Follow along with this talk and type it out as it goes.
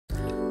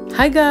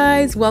Hi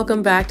guys,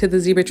 welcome back to the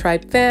Zebra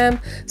Tribe fam.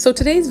 So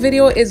today's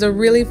video is a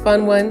really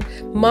fun one.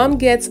 Mom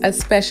gets a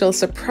special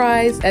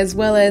surprise, as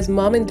well as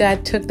mom and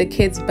dad took the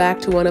kids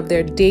back to one of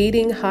their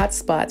dating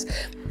hotspots.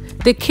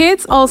 The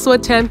kids also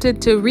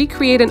attempted to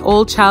recreate an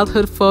old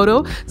childhood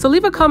photo, so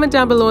leave a comment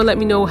down below and let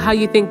me know how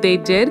you think they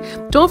did.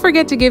 Don't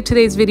forget to give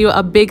today's video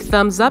a big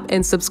thumbs up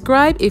and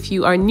subscribe if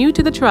you are new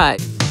to the tribe.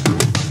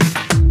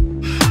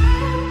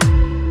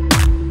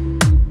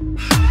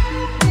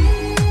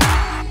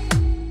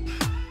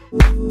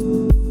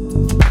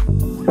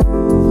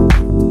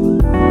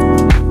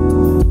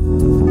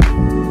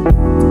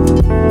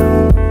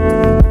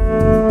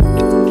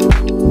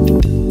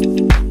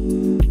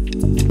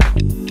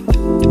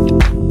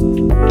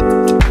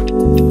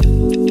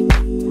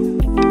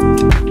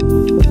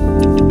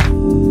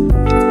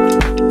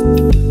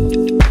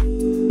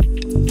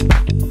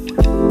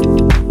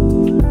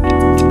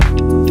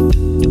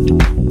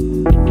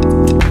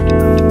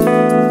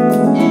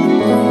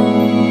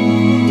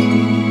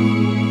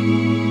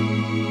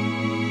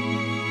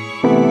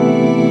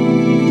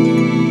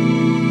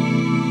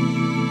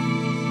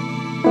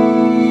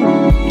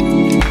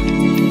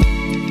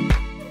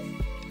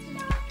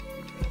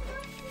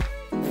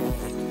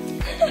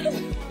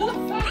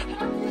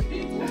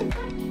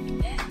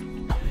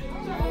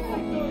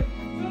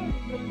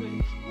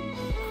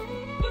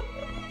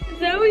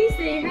 Zoe,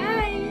 say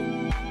hi.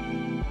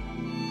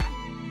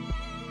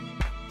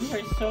 You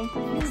are so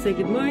cute. Say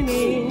good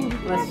morning.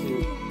 Bless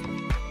you.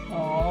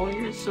 Oh,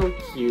 you're so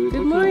cute.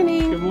 Good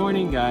morning. Good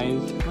morning, guys.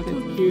 Look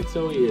how cute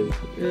Zoe is.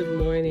 Good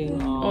morning.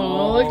 Aww.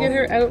 Oh, look at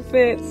her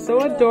outfit.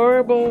 So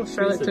adorable.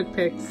 Charlotte took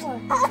pics.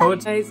 Oh,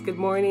 Guys, good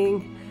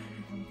morning.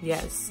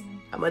 Yes,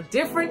 I'm a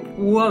different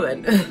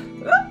woman.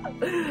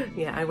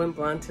 Yeah, I went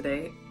blonde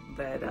today,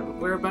 but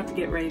we're about to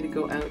get ready to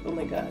go out. Oh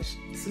my gosh,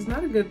 this is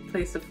not a good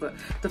place to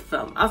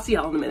film. I'll see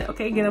y'all in a minute,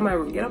 okay? Get out of my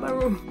room. Get out of my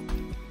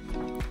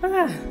room.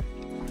 Ah.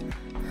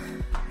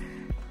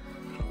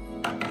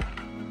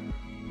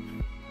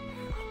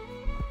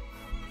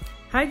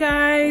 Hi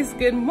guys,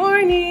 good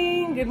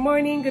morning, good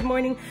morning, good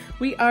morning.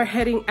 We are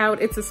heading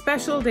out. It's a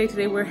special day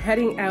today. We're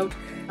heading out.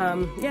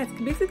 Yeah, it's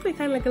basically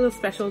kind of like a little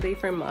special day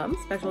for mom,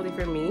 special day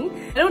for me.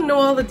 I don't know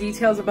all the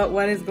details about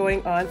what is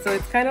going on, so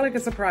it's kind of like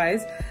a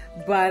surprise,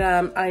 but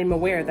I'm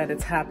aware that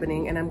it's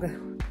happening, and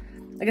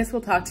I guess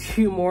we'll talk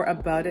to you more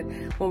about it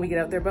when we get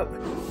out there. But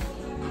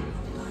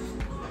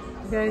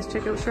you guys,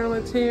 check out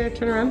Charlotte's hair.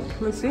 Turn around,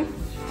 let's see.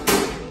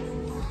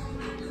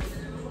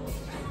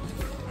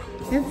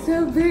 It's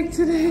so big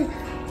today.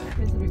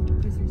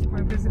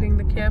 We're visiting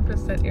the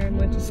campus that Erin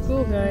went to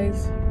school,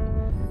 guys.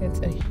 It's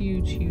a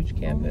huge, huge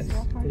campus.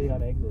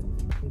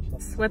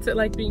 What's it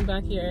like being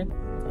back here?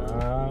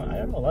 I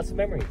don't know, lots of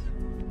memories.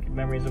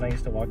 Memories when I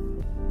used to walk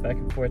back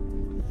and forth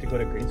to go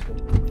to grade school.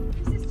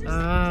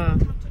 Ah.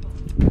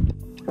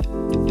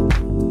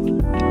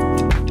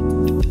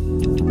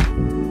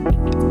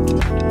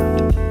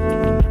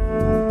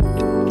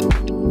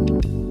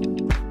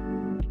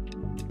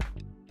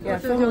 Yeah,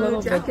 film a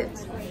little jacket.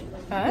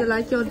 Huh? You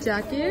like your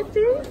jacket?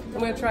 I'm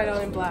gonna try it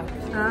on in black.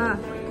 Ah,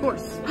 of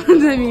course.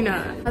 I mean,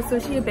 so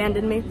she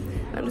abandoned me.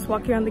 I'm just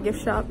walking around the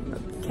gift shop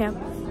at camp,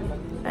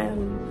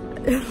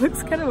 and it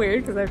looks kind of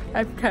weird because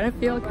I kind of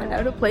feel kind of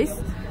out of place.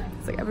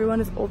 It's like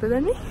everyone is older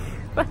than me,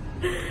 but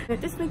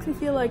it just makes me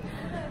feel like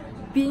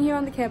being here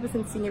on the campus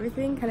and seeing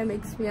everything kind of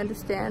makes me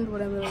understand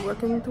what I'm really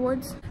working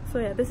towards. So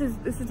yeah, this is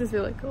just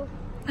really cool.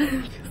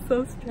 It's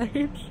so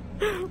strange,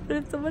 but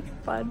it's so much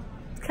fun.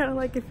 It's kind of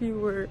like if you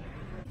were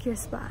your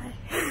spy.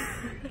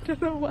 I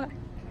don't know why.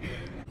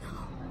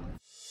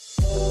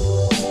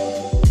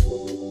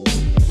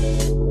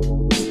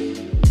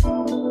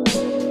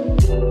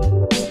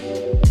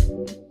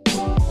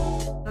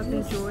 I'm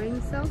enjoying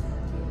myself.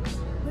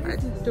 I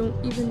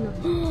don't even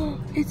know.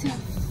 It's a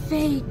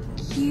fake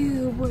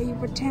cube where you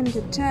pretend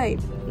to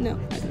type. No,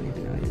 I don't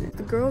even know what it is.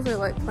 The girls are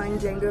like playing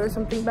Jenga or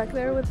something back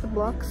there with the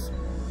blocks.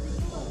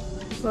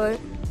 But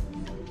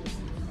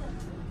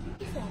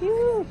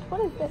cute.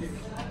 What is this?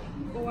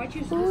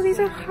 Oh, these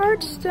are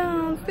heart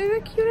stones. They're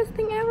the cutest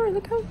thing ever.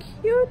 Look how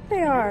cute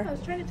they are. I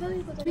was trying to tell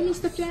you. Mini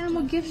stuffed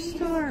animal gift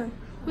store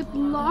with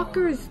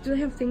lockers. Do they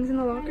have things in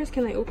the lockers?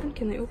 Can I open?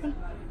 Can I open?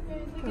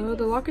 Oh,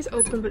 the locker's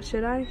open, but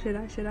should I?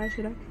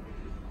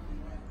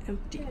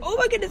 Empty. Oh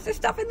my goodness, there's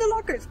stuff in the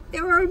lockers.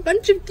 There are a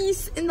bunch of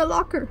geese in the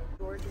locker.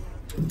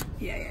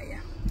 Yeah.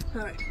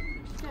 All right.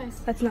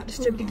 Nice. Let's not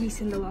disturb the geese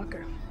in the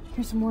locker.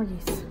 Here's some more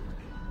geese.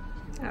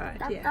 All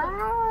right,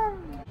 yeah.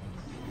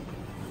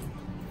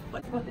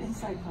 What about the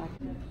inside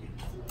pocket?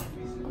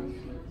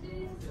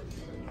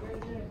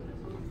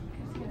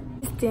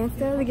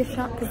 Danced out of the gift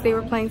shop because they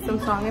were playing some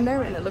song in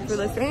there and it looked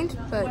really strange,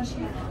 but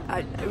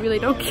I really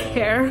don't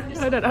care.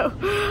 I don't know.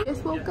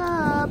 Just woke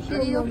up,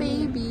 little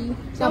baby.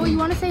 Zoe, you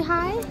want to say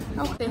hi?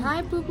 Oh, say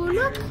hi, boo boo.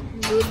 Look,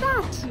 who's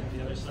that?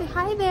 Say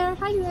hi there.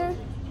 Hi there.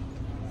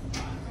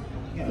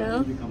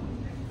 No?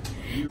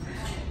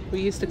 We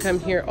used to come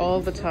here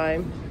all the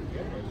time,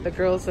 the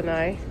girls and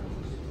I.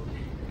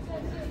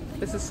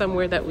 This is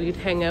somewhere that we'd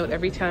hang out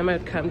every time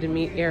I'd come to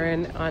meet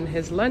Aaron on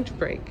his lunch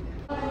break.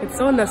 It's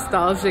so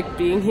nostalgic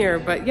being here,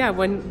 but yeah,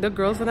 when the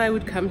girls and I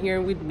would come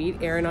here, we'd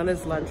meet Aaron on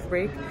his lunch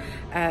break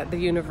at the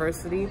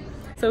university.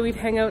 So we'd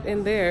hang out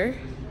in there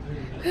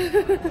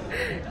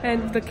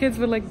and the kids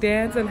would like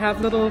dance and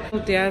have little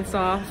dance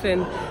off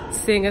and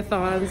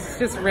sing-a-thons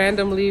just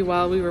randomly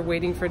while we were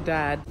waiting for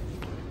Dad.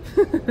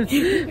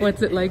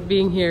 What's it like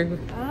being here?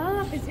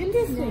 It's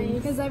interesting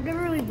because I've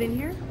never really been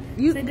here.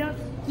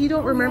 You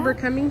don't remember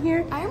coming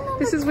here? I remember.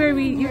 This is where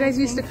you guys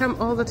used to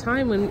come all the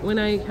time when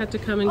I had to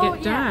come and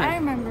get Dad. Yeah, I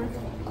remember.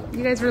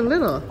 You guys were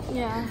little.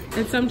 Yeah.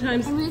 And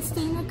sometimes... And we'd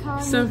stay in the car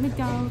and eat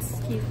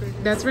McDonald's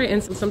cheeseburgers. That's right.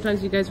 And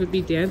sometimes you guys would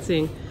be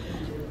dancing.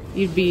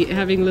 You'd be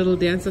having little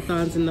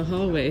dance-a-thons in the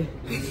hallway.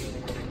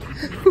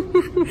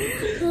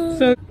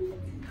 So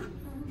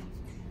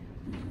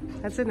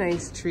that's a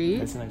nice treat.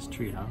 That's a nice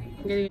treat, huh?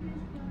 You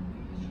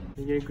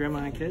give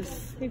Grandma a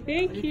kiss? Hey,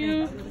 thank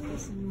you.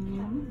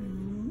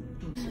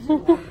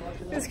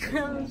 This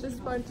grandma was just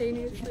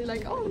spontaneously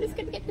like, oh, I'm just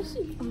gonna get the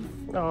sheep.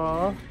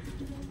 Aw,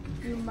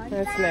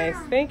 that's nice.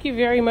 Thank you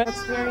very much.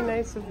 That's very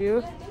nice of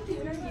you.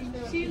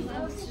 She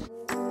loves.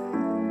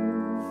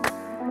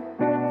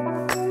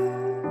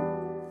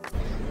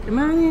 Come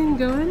on in,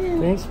 go on in.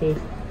 Thanks, babe.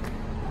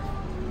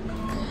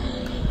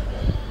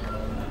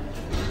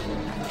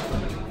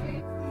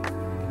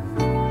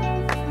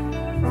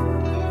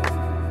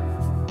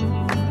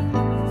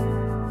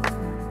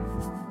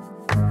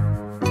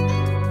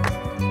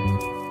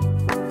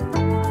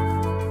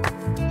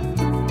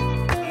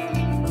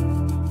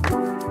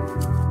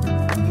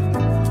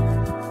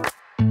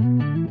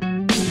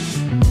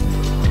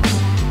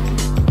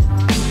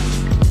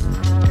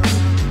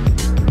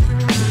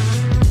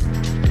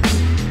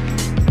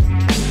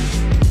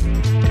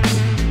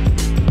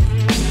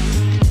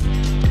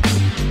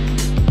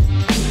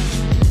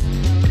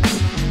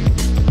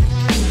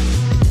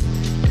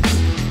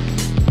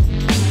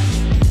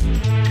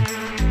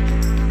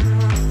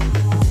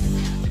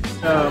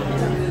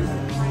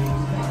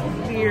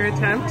 Your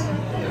attempt.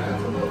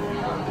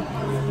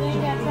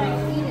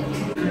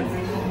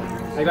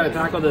 I gotta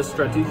tackle this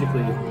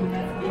strategically.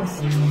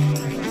 It's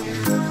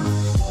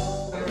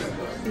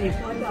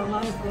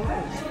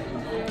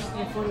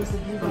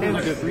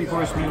like a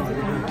 3-course meal.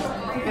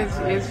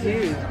 It's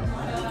huge.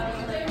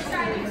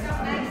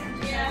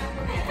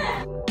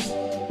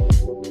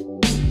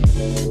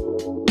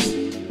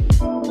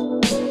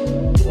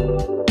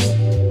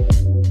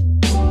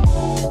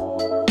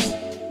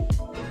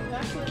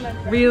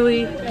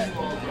 Really?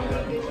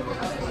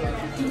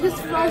 This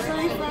fries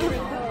really fun.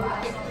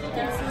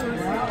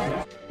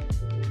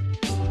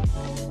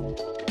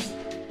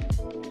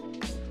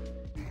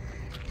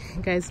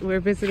 Guys,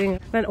 we're visiting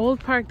an old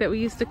park that we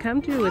used to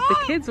come to with the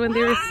kids when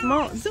they were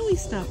small. Zoe,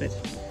 stop it.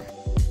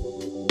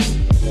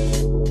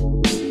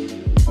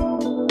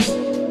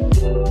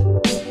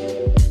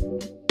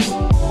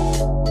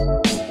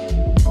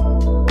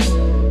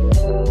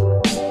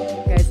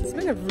 Guys, it's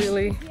been a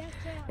really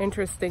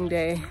interesting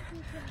day.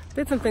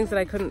 Did some things that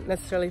I couldn't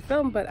necessarily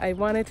film, but I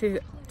wanted to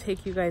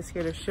take you guys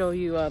here to show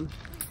you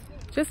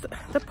just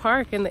the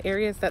park and the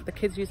areas that the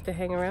kids used to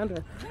hang around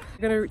with. I'm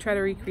gonna try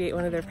to recreate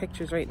one of their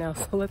pictures right now,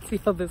 so let's see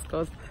how this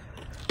goes.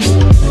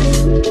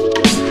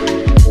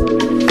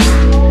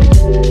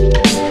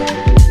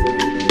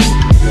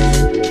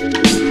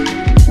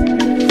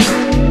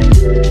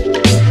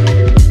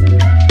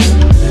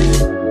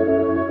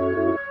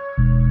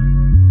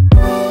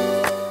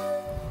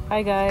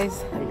 Hi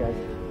guys. Hey guys.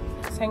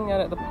 Just hanging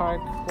out at the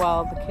park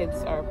while the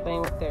kids are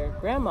playing with their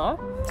grandma.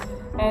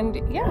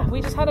 And yeah, we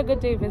just had a good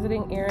day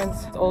visiting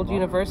Aaron's old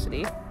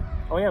university.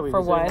 Oh yeah, we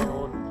for visited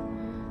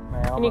one.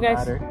 My alma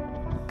mater.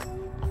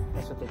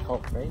 That's what they call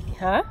it, right?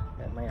 Huh?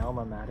 Yeah, my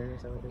alma mater,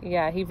 is that what it is?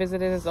 Yeah, he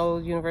visited his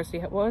old university.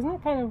 Wasn't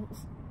it kind of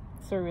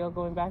surreal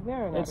going back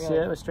there? Or not really?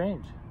 Yeah, it was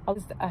strange.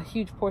 A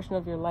huge portion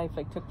of your life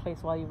like took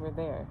place while you were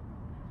there.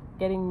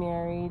 Getting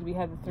married, we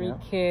had the 3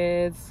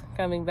 kids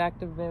coming back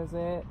to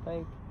visit.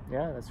 Like,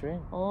 yeah, that's right.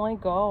 oh my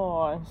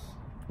gosh.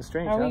 It's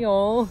strange. Are we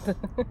old?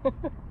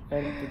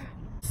 And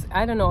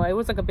I don't know. It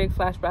was like a big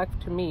flashback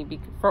to me,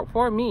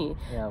 for me,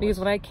 yeah, because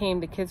when I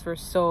came, the kids were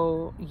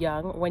so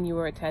young when you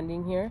were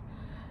attending here,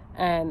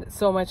 and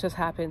so much has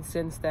happened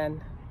since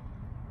then.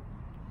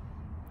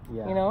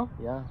 Yeah. You know?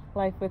 Yeah.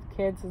 Life with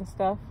kids and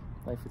stuff.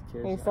 Life with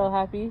kids. Are you still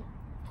happy?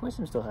 Of course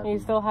I'm still happy. Are you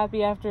still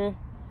happy after?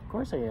 Of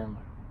course I am.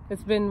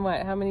 It's been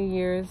what? How many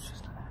years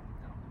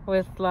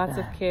with lots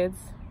of kids?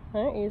 Huh?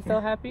 Are you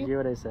still happy? Did you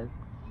hear what I said?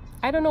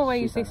 I don't know why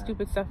you say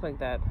stupid stuff like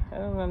that. I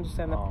don't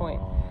understand the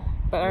point.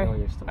 But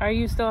are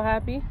you still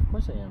happy? Of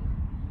course I am.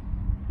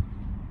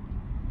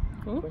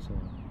 Hmm? Of course I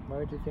am. Why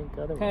would you think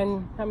otherwise?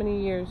 10, how many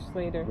years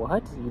later?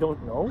 What? You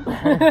don't know?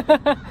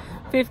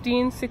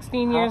 15,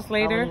 16 years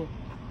later?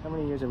 How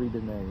many years have we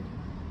been married?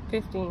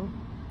 15.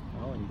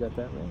 Oh, you got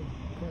that right.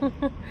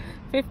 Okay.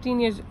 15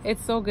 years.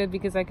 It's so good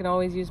because I can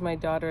always use my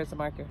daughter as a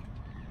marker.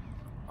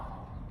 Oh,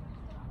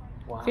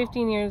 wow.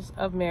 15 years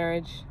of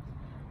marriage,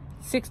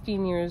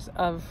 16 years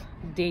of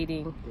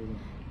dating.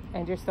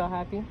 And you're still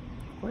happy?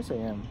 Of course I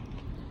am.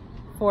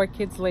 4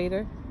 kids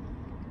later?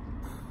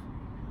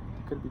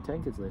 Could it be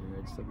 10 kids later?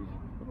 I'd still be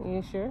happy.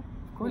 You sure?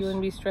 Of course. You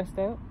wouldn't be stressed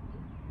out?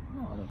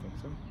 No, I don't think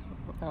so.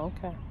 Oh,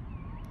 okay.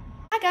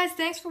 Hi guys,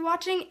 thanks for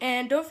watching,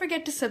 and don't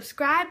forget to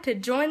subscribe to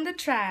join the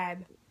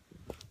tribe.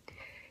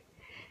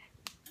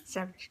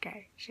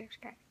 Subscribe.